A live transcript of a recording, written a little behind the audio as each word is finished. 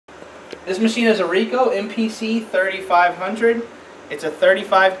This machine is a Ricoh MP C3500. It's a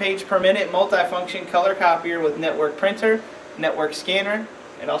 35 page per minute multifunction color copier with network printer, network scanner.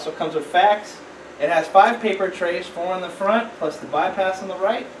 It also comes with fax. It has 5 paper trays, 4 on the front plus the bypass on the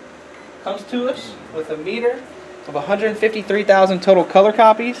right. Comes to us with a meter of 153,000 total color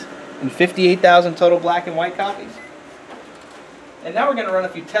copies and 58,000 total black and white copies. And now we're going to run a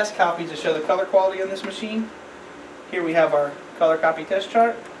few test copies to show the color quality on this machine. Here we have our color copy test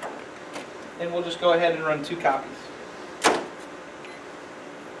chart. And we'll just go ahead and run 2 copies.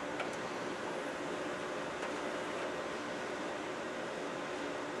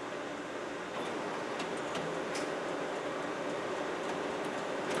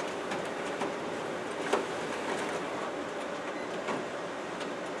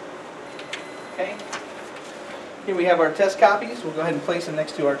 Okay. Here we have our test copies. We'll go ahead and place them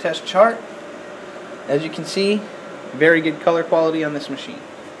next to our test chart. As you can see, very good color quality on this machine.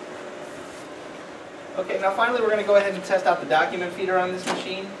 Okay, now finally we're going to go ahead and test out the document feeder on this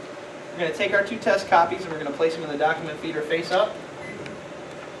machine. We're going to take our 2 test copies and we're going to place them in the document feeder face up.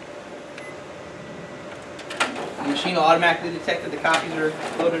 The machine will automatically detect that the copies are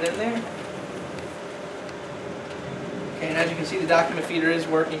loaded in there. Okay, and as you can see, the document feeder is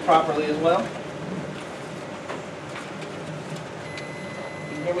working properly as well.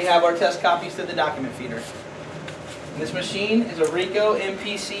 And here we have our test copies to the document feeder. And this machine is a Ricoh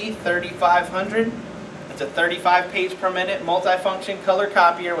MP C3500. It's a 35 page per minute multifunction color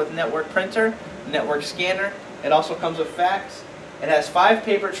copier with network printer, network scanner. It also comes with fax. It has 5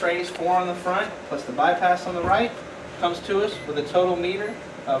 paper trays, 4 on the front plus the bypass on the right. Comes to us with a total meter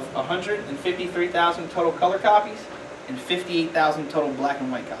of 153,000 total color copies and 58,000 total black and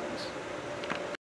white copies.